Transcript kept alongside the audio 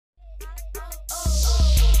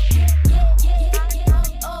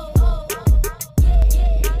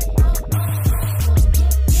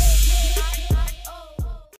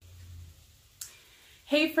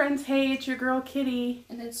friends, hey, it's your girl Kitty.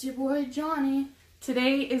 And it's your boy Johnny.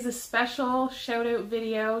 Today is a special shout out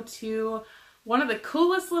video to one of the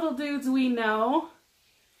coolest little dudes we know,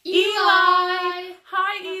 Eli!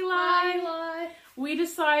 Hi Eli! Hi Eli! We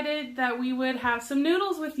decided that we would have some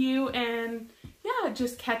noodles with you and yeah,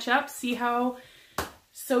 just catch up,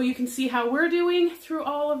 so you can see how we're doing through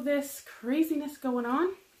all of this craziness going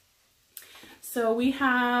on. So we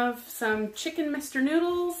have some chicken Mr.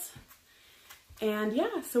 Noodles. And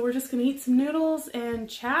yeah, so we're just going to eat some noodles and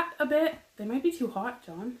chat a bit. They might be too hot,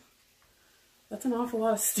 John. That's an awful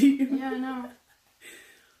lot of steam. Yeah, I know.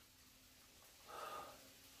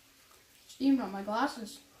 Steam from my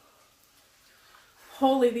glasses.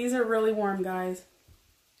 Holy, these are really warm, guys.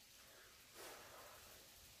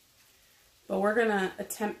 But we're going to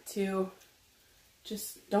attempt to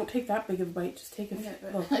just, don't take that big of a bite. Just take a,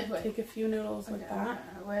 take a few noodles like that.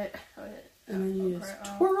 Wait. And then you just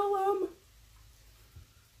twirl them.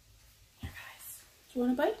 Do you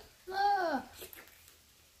want a bite? Ah.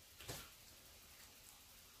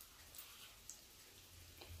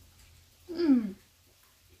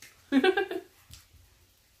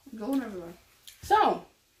 Going everywhere. So,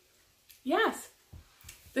 yes,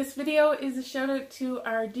 this video is a shout out to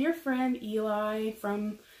our dear friend Eli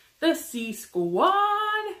from the C Squad.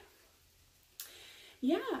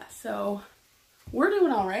 Yeah, so we're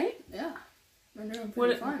doing all right. Yeah, we're doing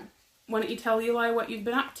pretty fun. Why don't you tell Eli what you've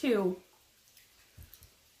been up to?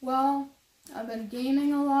 Well, I've been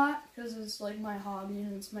gaming a lot because it's like my hobby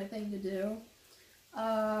and it's my thing to do.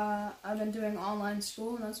 I've been doing online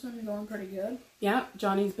school and that's been going pretty good. Yeah,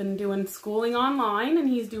 Johnny's been doing schooling online and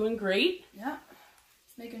he's doing great. Yeah,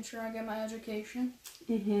 making sure I get my education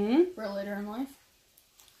for later in life.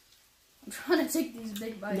 I'm trying to take these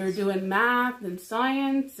big bites. They're doing math and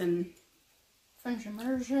science and French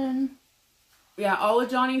immersion. Yeah, all of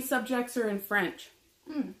Johnny's subjects are in French.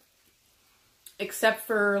 Except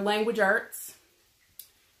for language arts.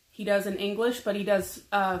 He does in English, but he does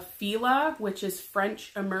FILA, which is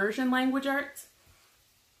French immersion language arts.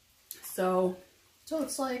 So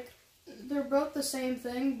it's like, they're both the same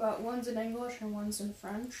thing, but one's in English and one's in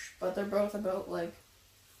French. But they're both about, like,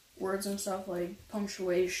 words and stuff, like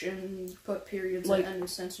punctuation, put periods at end of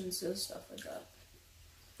sentences, stuff like that.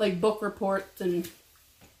 Like book reports and,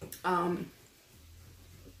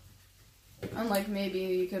 and, like, maybe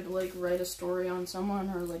you could, like, write a story on someone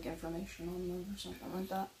or, like, information on them or something like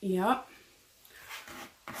that. Yep.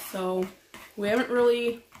 So, we haven't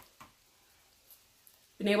really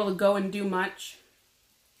been able to go and do much.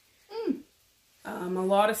 A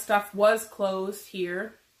lot of stuff was closed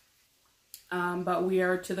here. But we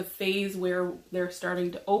are to the phase where they're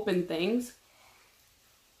starting to open things.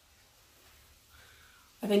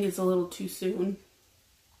 I think it's a little too soon.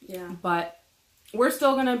 Yeah. But we're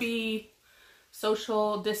still going to be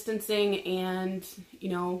social distancing and, you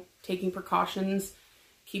know, taking precautions,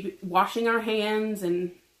 keep washing our hands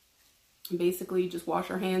and basically just wash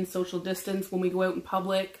our hands, social distance when we go out in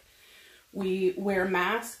public. We wear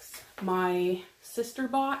masks. My sister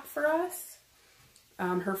bought for us.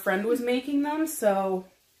 Her friend was making them, so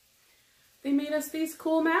they made us these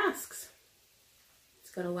cool masks. It's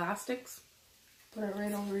got elastics. Put it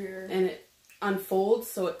right over your... And it unfolds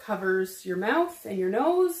so it covers your mouth and your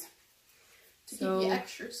nose. To keep you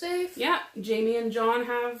extra safe. Yeah, Jamie and John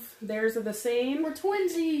have theirs are the same. We're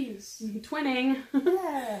twinsies. Twinning.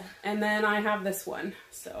 Yeah. And then I have this one.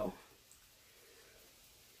 So,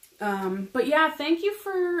 but yeah, thank you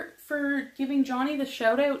for giving Johnny the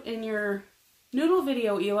shout out in your noodle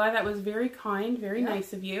video, Eli. That was very kind, very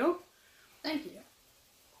nice of you. Thank you.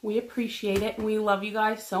 We appreciate it and we love you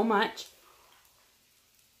guys so much.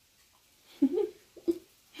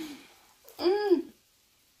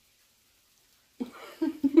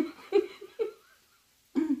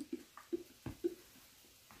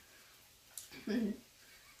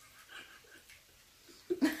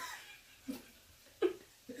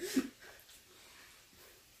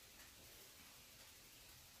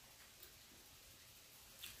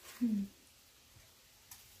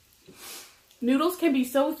 Noodles can be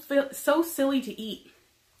so silly to eat.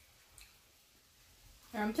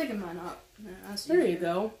 Here, I'm taking mine up. Yeah, there you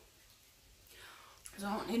go. Because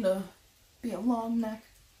I don't need to be a long neck.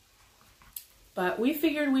 But we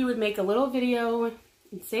figured we would make a little video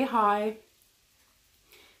and say hi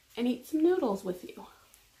and eat some noodles with you.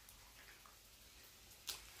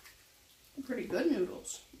 Pretty good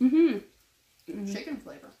noodles. Chicken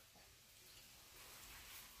flavor.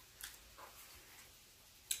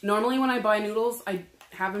 Normally when I buy noodles, I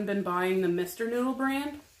haven't been buying the Mr. Noodle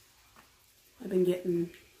brand. I've been getting,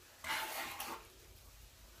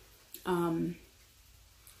 well,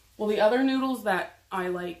 the other noodles that I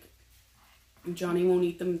like. Johnny won't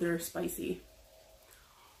eat them. They're spicy.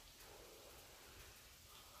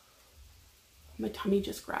 My tummy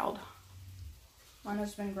just growled. Mine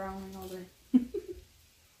has been growling all day.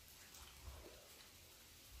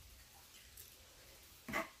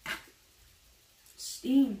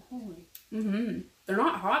 Steam, holy. They're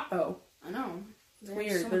not hot though. I know. It's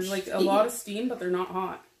weird. There's like a lot of steam, but they're not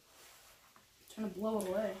hot. It's trying to blow it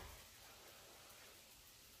away.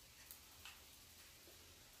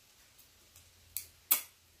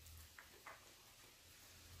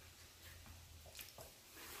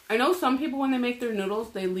 I know some people, when they make their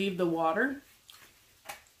noodles, they leave the water.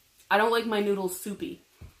 I don't like my noodles soupy.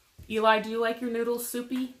 Eli, do you like your noodles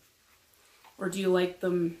soupy? Or do you like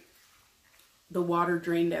them, the water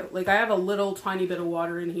drained out? Like, I have a little tiny bit of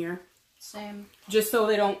water in here. Same. Just so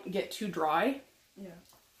they don't get too dry. Yeah.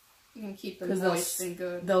 You can keep them moist and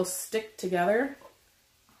good. They'll stick together.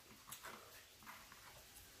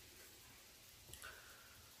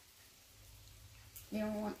 You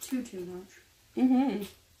don't want too much.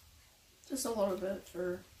 Just a little bit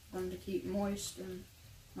for them to keep moist and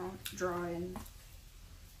not dry and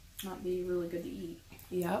not be really good to eat.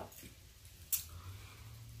 Yep.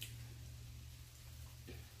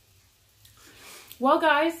 Well,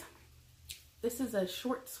 guys, this is a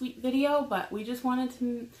short, sweet video, but we just wanted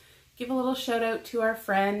to give a little shout out to our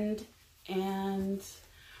friend and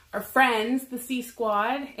our friends, the C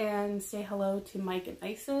Squad, and say hello to Mike and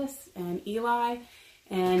Isis and Eli.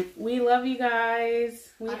 And we love you guys.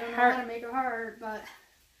 I don't know how to make a heart, but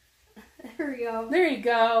there we go. There you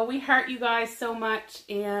go. We heart you guys so much.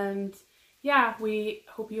 And yeah, we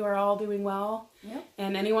hope you are all doing well. Yep.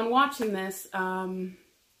 And anyone watching this,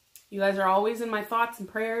 you guys are always in my thoughts and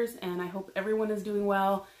prayers. And I hope everyone is doing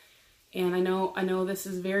well. And I know this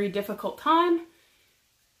is a very difficult time.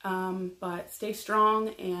 But stay strong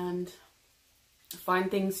and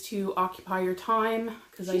find things to occupy your time,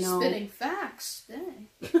 because I know. She's spitting facts. Dang.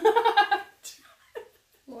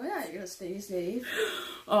 Well, yeah, you gotta stay safe.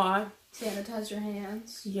 Sanitize your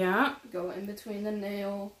hands. Yeah. Go in between the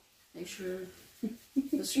nail. Make sure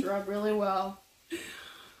to scrub really well.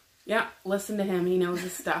 Yeah, listen to him. He knows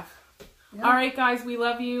his stuff. Yep. All right, guys, we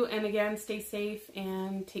love you. And again, stay safe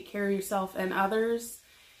and take care of yourself and others.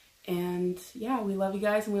 And yeah, we love you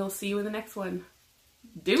guys, and we'll see you in the next one.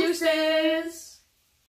 Deuces!